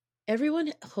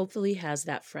Everyone hopefully has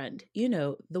that friend. You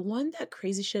know, the one that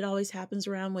crazy shit always happens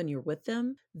around when you're with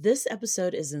them. This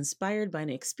episode is inspired by an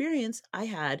experience I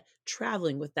had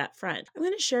traveling with that friend. I'm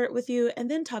going to share it with you and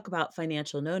then talk about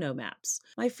financial no-no maps.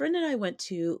 My friend and I went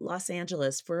to Los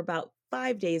Angeles for about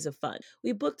 5 days of fun.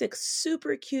 We booked a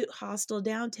super cute hostel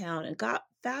downtown and got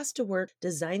fast to work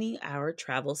designing our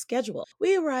travel schedule.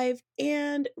 We arrived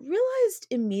and realized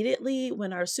immediately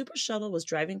when our super shuttle was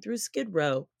driving through Skid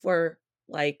Row for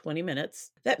like 20 minutes,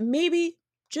 that maybe,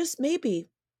 just maybe,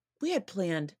 we had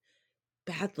planned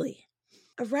badly.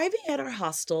 Arriving at our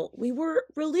hostel, we were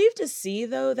relieved to see,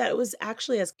 though, that it was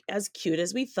actually as cute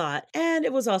as we thought, and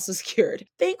it was also secured.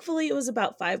 Thankfully, it was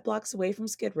about 5 blocks away from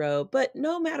Skid Row, but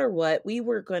no matter what, we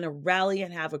were going to rally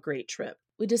and have a great trip.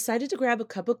 We decided to grab a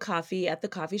cup of coffee at the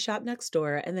coffee shop next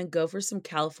door and then go for some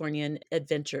Californian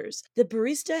adventures. The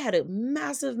barista had a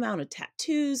massive amount of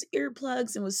tattoos,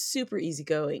 earplugs, and was super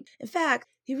easygoing. In fact,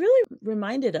 he really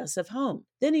reminded us of home.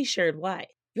 Then he shared why.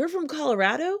 "You're from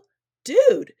Colorado?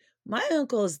 Dude! My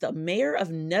uncle is the mayor of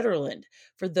Nederland.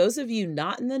 For those of you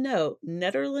not in the know,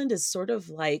 Nederland is sort of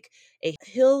like a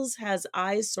hills has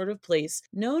eyes sort of place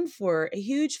known for a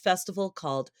huge festival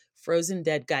called Frozen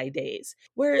Dead Guy Days,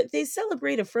 where they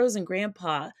celebrate a frozen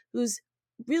grandpa who's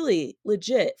really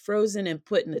legit frozen and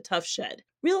put in a tough shed.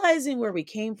 Realizing where we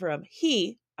came from,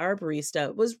 our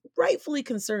barista, was rightfully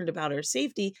concerned about our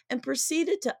safety and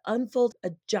proceeded to unfold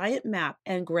a giant map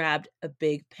and grabbed a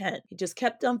big pen. He just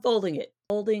kept unfolding it,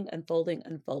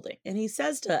 unfolding. And he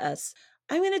says to us,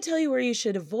 "I'm going to tell you where you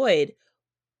should avoid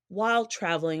while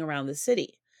traveling around the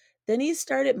city." Then he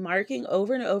started marking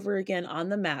over and over again on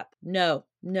the map. No,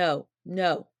 no,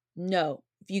 no, no.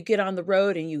 If you get on the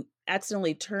road and you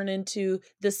accidentally turn into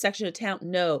this section of town,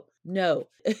 no, no.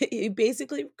 He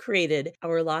basically created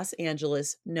our Los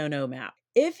Angeles no-no map.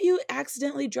 If you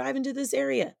accidentally drive into this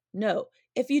area, no.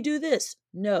 If you do this,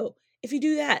 no. If you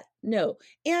do that, no.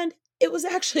 And it was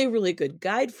actually a really good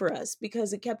guide for us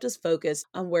because it kept us focused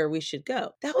on where we should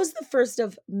go. That was the first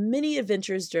of many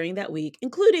adventures during that week,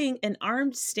 including an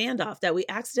armed standoff that we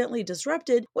accidentally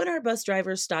disrupted when our bus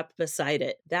driver stopped beside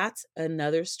it. That's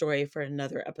another story for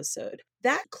another episode.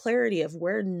 That clarity of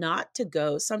where not to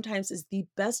go sometimes is the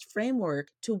best framework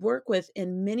to work with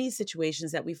in many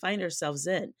situations that we find ourselves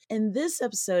in. In this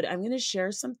episode, I'm going to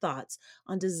share some thoughts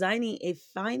on designing a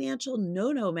financial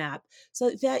no-no map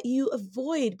so that you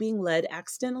avoid being led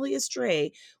accidentally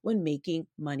astray when making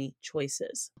money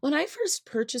choices. When I first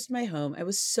purchased my home, I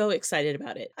was so excited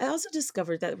about it. I also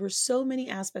discovered that there were so many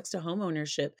aspects to home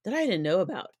ownership that I didn't know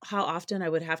about. How often I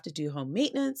would have to do home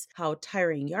maintenance, how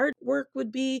tiring yard work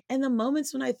would be, and the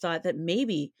moments when I thought that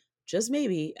maybe, just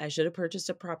maybe, I should have purchased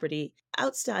a property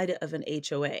outside of an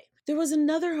HOA. There was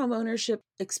another home ownership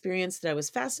experience that I was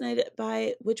fascinated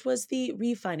by, which was the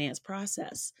refinance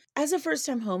process. As a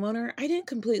first-time homeowner, I didn't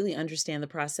completely understand the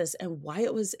process and why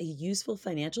it was a useful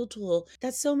financial tool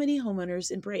that so many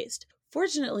homeowners embraced.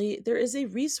 Fortunately, there is a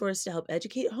resource to help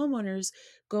educate homeowners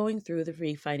going through the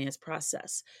refinance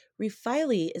process.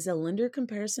 Refily is a lender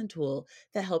comparison tool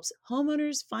that helps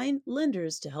homeowners find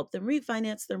lenders to help them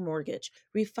refinance their mortgage.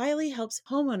 Refily helps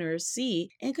homeowners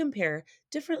see and compare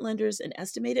different lenders and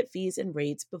estimated fees and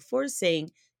rates before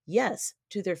saying yes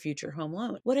to their future home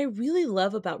loan. What I really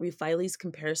love about Refily's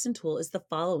comparison tool is the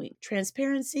following: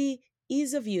 transparency,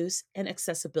 ease of use, and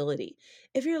accessibility.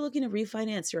 If you're looking to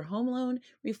refinance your home loan,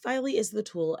 Refily is the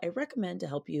tool I recommend to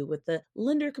help you with the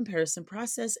lender comparison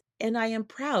process, and I am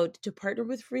proud to partner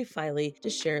with Refily to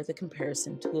share the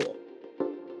comparison tool.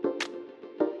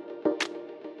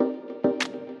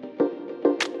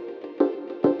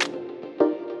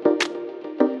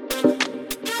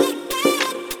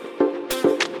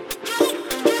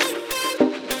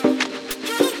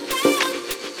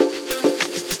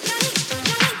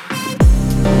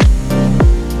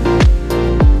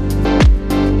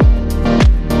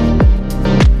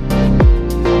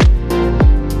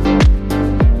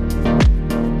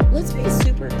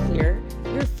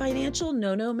 Financial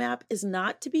no-no map is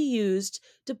not to be used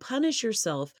to punish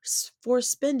yourself for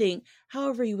spending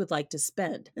however you would like to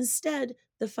spend. Instead,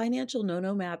 the financial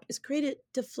no-no map is created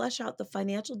to flesh out the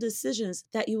financial decisions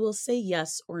that you will say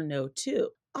yes or no to.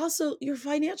 Also, your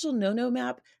financial no-no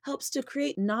map helps to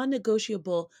create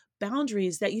non-negotiable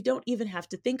boundaries that you don't even have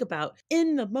to think about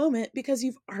in the moment because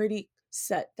you've already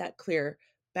set that clear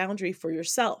boundary for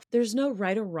yourself. There's no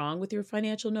right or wrong with your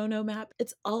financial no-no map.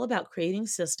 It's all about creating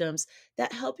systems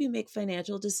that help you make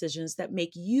financial decisions that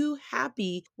make you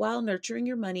happy while nurturing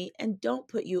your money and don't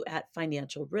put you at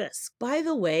financial risk. By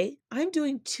the way, I'm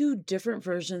doing two different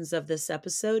versions of this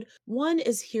episode. One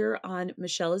is here on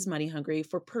Michelle is Money Hungry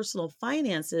for personal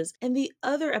finances, and the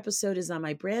other episode is on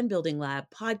my Brand Building Lab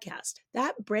podcast.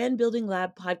 That Brand Building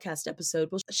Lab podcast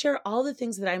episode will share all the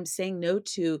things that I'm saying no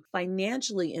to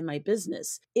financially in my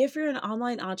business. If you're an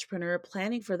online entrepreneur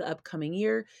planning for the upcoming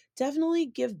year, definitely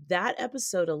give that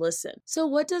episode a listen. So,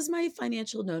 what does my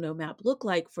financial no-no map look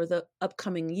like for the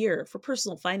upcoming year for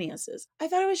personal finances? I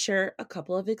thought I would share a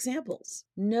couple of examples.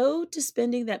 No to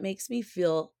spending that makes me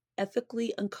feel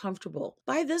ethically uncomfortable.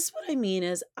 By this, what I mean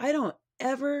is I don't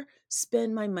ever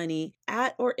spend my money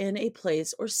at or in a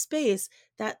place or space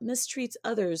that mistreats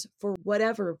others for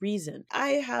whatever reason. I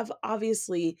have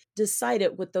obviously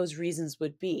decided what those reasons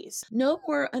would be. No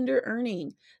more under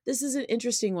earning. This is an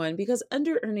interesting one because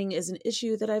under earning is an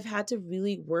issue that I've had to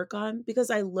really work on because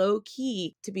I low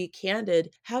key, to be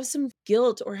candid, have some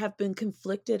guilt or have been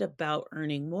conflicted about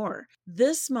earning more.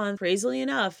 This month, crazily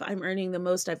enough, I'm earning the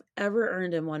most I've ever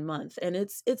earned in 1 month, and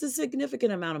it's a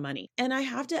significant amount of money. And I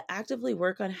have to actively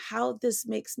work on how this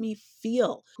makes me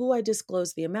feel, who I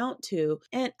disclose the amount to,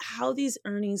 and how these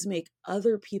earnings make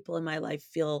other people in my life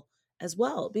feel as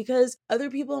well, because other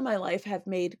people in my life have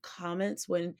made comments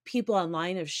when people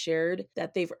online have shared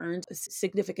that they've earned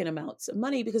significant amounts of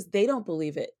money because they don't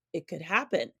believe it could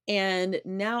happen. And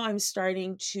now I'm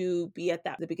starting to be at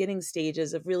the beginning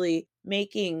stages of really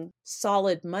making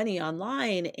solid money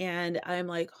online, and I'm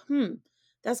like,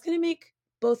 that's going to make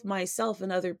both myself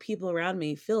and other people around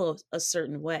me feel a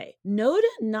certain way. Note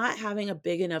not having a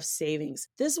big enough savings.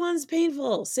 This one's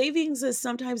painful. Savings is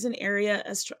sometimes an area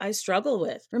I struggle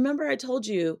with. Remember, I told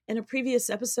you in a previous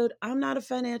episode, I'm not a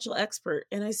financial expert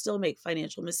and I still make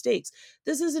financial mistakes.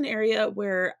 This is an area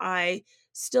where I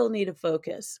still need to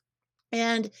focus.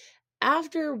 And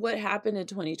after what happened in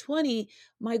 2020,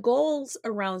 my goals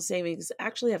around savings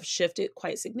actually have shifted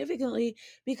quite significantly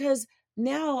because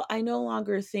now I no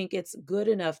longer think it's good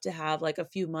enough to have like a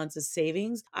few months of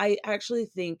savings. I actually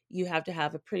think you have to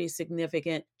have a pretty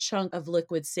significant chunk of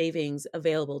liquid savings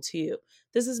available to you.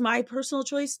 This is my personal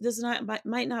choice.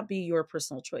 Might not be your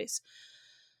personal choice.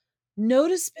 No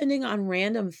to spending on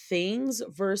random things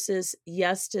versus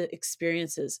yes to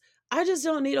experiences. I just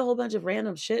don't need a whole bunch of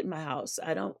random shit in my house.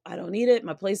 I don't need it.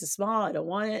 My place is small. I don't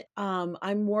want it.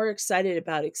 I'm more excited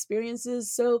about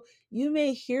experiences. So you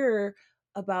may hear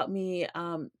about me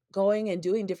going and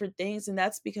doing different things, and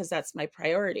that's because that's my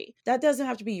priority. That doesn't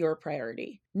have to be your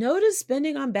priority. No to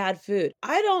spending on bad food.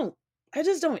 I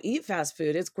just don't eat fast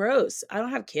food. It's gross. I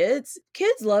don't have kids.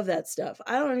 Kids love that stuff.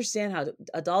 I don't understand how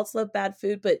adults love bad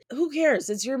food, but who cares?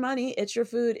 It's your money. It's your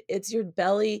food. It's your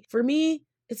belly. For me,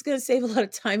 it's going to save a lot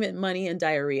of time and money and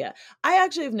diarrhea. I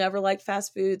actually have never liked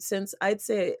fast food since I'd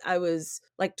say I was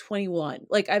like 21.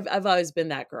 Like I've always been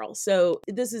that girl. So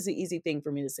this is an easy thing for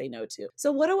me to say no to.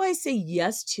 So what do I say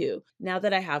yes to now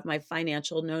that I have my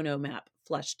financial no-no map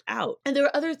fleshed out? And there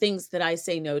are other things that I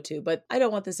say no to, but I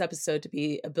don't want this episode to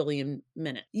be a billion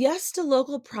minutes. Yes to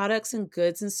local products and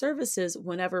goods and services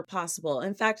whenever possible.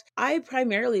 In fact, I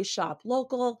primarily shop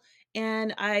local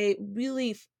and I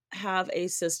really have a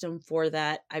system for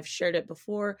that. I've shared it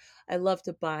before. I love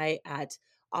to buy at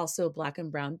also Black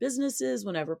and brown businesses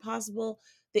whenever possible.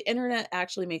 The internet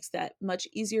actually makes that much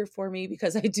easier for me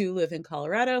because I do live in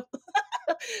Colorado.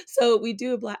 So we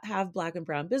do have Black and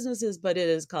brown businesses, but it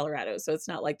is Colorado, so it's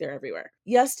not like they're everywhere.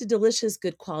 Yes to delicious,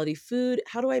 good quality food.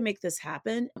 How do I make this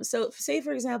happen? So say,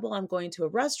 for example, I'm going to a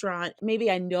restaurant. Maybe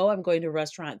I know I'm going to a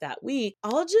restaurant that week.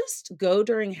 I'll just go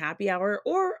during happy hour,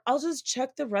 or I'll just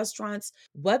check the restaurant's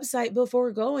website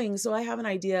before going so I have an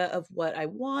idea of what I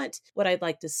want, what I'd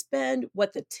like to spend,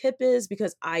 what the tip is,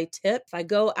 because I tip. If I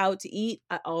go out to eat,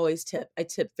 I always tip. I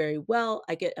tip very well.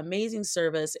 I get amazing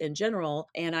service in general,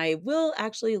 and I will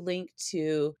actually link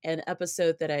to an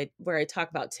episode where I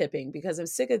talk about tipping because I'm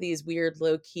sick of these weird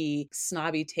low-key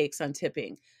snobby takes on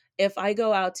tipping. If I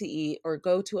go out to eat or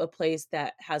go to a place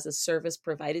that has a service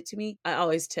provided to me, I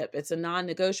always tip. It's a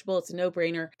non-negotiable, it's a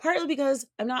no-brainer, partly because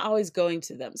I'm not always going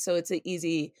to them. So it's an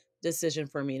easy decision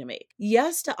for me to make.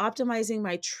 Yes to optimizing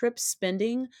my trip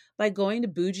spending by going to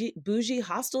bougie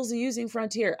hostels using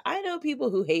Frontier. I know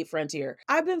people who hate Frontier.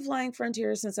 I've been flying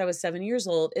Frontier since I was 7 years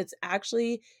old. It's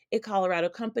actually a Colorado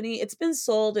company. It's been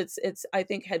sold. It's I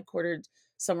think headquartered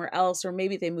somewhere else, or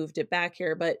maybe they moved it back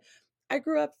here, but I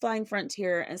grew up flying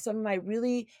Frontier, and some of my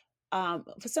really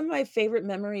some of my favorite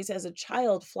memories as a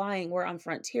child flying were on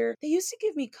Frontier. They used to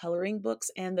give me coloring books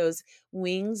and those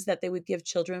wings that they would give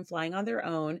children flying on their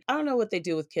own. I don't know what they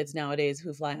do with kids nowadays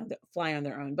who fly on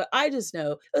their own, but I just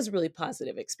know it was a really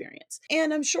positive experience.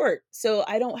 And I'm short, so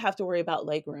I don't have to worry about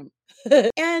legroom.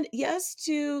 And yes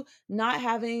to not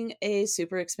having a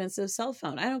super expensive cell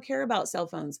phone. I don't care about cell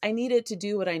phones. I need it to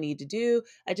do what I need to do.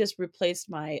 I just replaced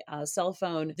my cell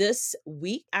phone this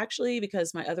week, actually,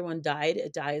 because my other one died.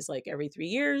 It dies like every 3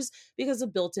 years because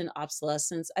of built-in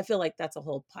obsolescence. I feel like that's a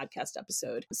whole podcast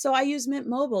episode. So I use Mint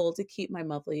Mobile to keep my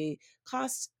monthly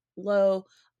costs low,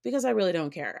 because I really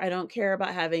don't care. I don't care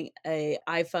about having a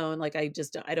iPhone. Like I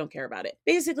don't care about it.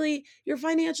 Basically, your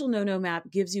financial no-no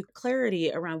map gives you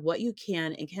clarity around what you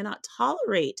can and cannot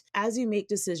tolerate as you make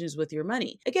decisions with your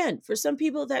money. Again, for some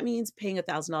people, that means paying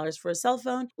 $1,000 for a cell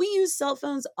phone. We use cell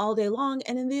phones all day long,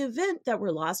 and in the event that we're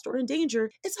lost or in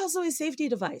danger, it's also a safety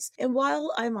device. And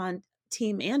while I'm on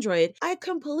Team Android, I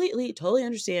completely, totally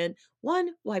understand,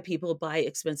 one, why people buy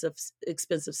expensive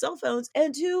cell phones,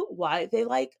 and two, why they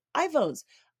like iPhones.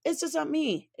 It's just not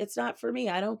me. It's not for me.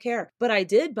 I don't care. But I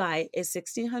did buy a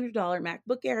 $1,600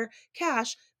 MacBook Air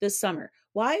cash this summer.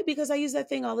 Why? Because I use that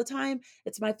thing all the time.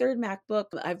 It's my third MacBook.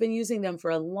 I've been using them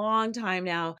for a long time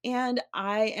now, and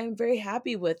I am very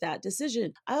happy with that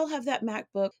decision. I'll have that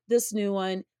MacBook, this new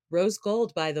one, rose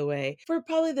gold, by the way, for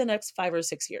probably the next 5 or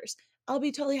 6 years. I'll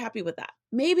be totally happy with that.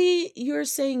 Maybe you're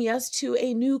saying yes to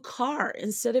a new car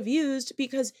instead of used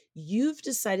because you've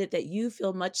decided that you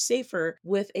feel much safer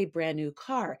with a brand new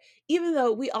car, even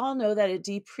though we all know that it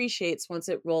depreciates once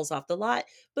it rolls off the lot.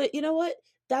 But you know what?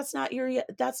 That's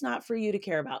not for you to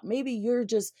care about. Maybe you're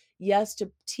just yes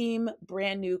to team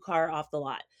brand new car off the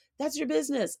lot. That's your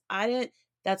business. I didn't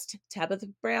That's Tabitha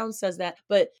Brown says that,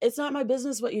 but it's not my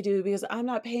business what you do because I'm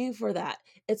not paying for that.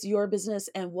 It's your business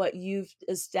and what you've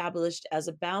established as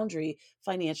a boundary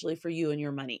financially for you and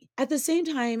your money. At the same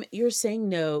time, you're saying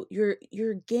no,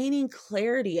 you're gaining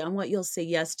clarity on what you'll say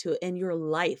yes to in your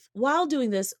life. While doing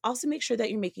this, also make sure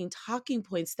that you're making talking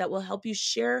points that will help you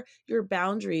share your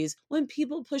boundaries when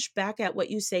people push back at what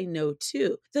you say no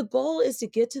to. The goal is to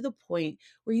get to the point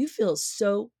where you feel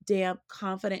so damn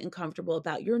confident and comfortable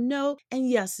about your no and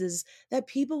yeses that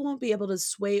people won't be able to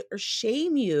sway or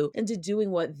shame you into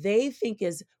doing what they think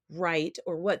is right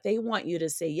or what they want you to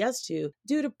say yes to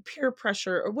due to peer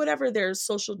pressure or whatever their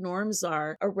social norms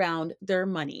are around their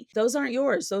money. Those aren't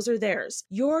yours, those are theirs.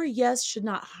 Your yes should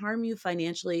not harm you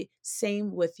financially.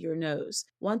 Same with your no's.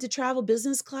 Want to travel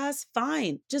business class?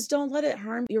 Fine. Just don't let it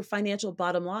harm your financial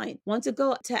bottom line. Want to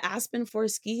go to Aspen for a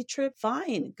ski trip?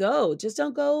 Fine. Go. Just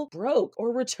don't go broke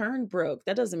or return broke.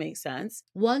 That doesn't make sense.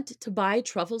 Want to buy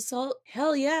truffle salt?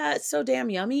 Hell yeah, it's so damn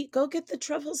yummy. Go get the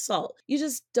truffle salt. You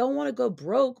just don't want to go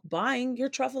broke buying your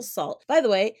truffle salt. By the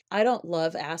way, I don't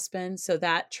love Aspen, so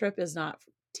that trip is not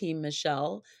Team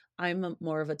Michelle. I'm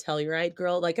more of a Telluride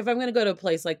girl. Like if I'm going to go to a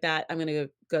place like that, I'm going to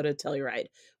go to Telluride,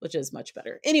 which is much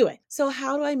better. Anyway, so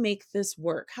how do I make this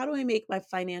work? How do I make my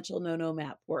financial no-no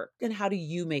map work? And how do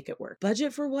you make it work?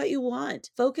 Budget for what you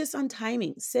want. Focus on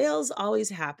timing. Sales always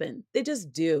happen. They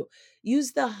just do.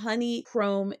 Use the Honey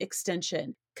Chrome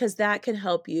extension, because that can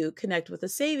help you connect with the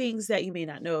savings that you may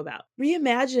not know about.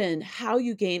 Reimagine how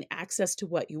you gain access to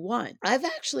what you want. I've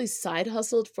actually side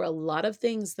hustled for a lot of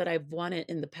things that I've wanted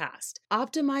in the past.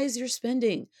 Optimize your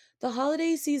spending. The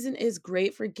holiday season is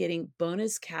great for getting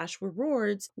bonus cash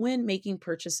rewards when making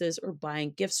purchases or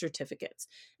buying gift certificates.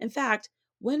 In fact,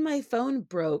 when my phone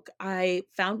broke, I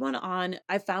found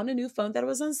a new phone that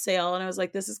was on sale and I was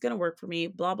like, this is going to work for me,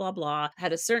 blah, blah, blah. I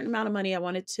had a certain amount of money I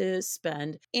wanted to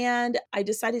spend. And I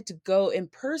decided to go in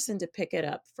person to pick it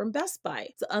up from Best Buy.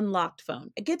 It's an unlocked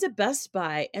phone. I get to Best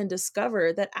Buy and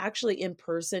discover that actually in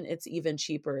person, it's even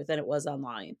cheaper than it was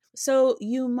online. So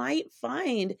you might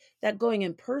find that going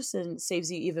in person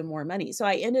saves you even more money. So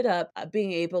I ended up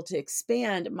being able to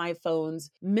expand my phone's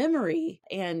memory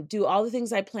and do all the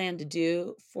things I planned to do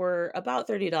for about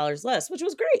 $30 less, which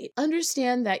was great.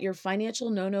 Understand that your financial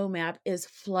no-no map is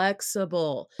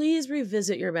flexible. Please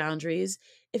revisit your boundaries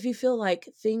if you feel like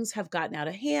things have gotten out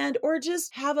of hand, or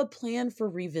just have a plan for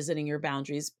revisiting your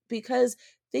boundaries because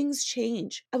things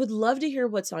change. I would love to hear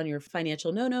what's on your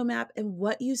financial no-no map and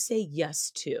what you say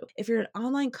yes to. If you're an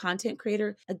online content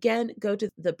creator, again, go to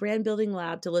the Brand Building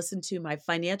Lab to listen to my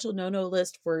financial no-no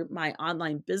list for my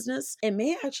online business. It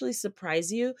may actually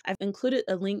surprise you. I've included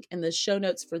a link in the show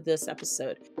notes for this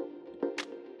episode.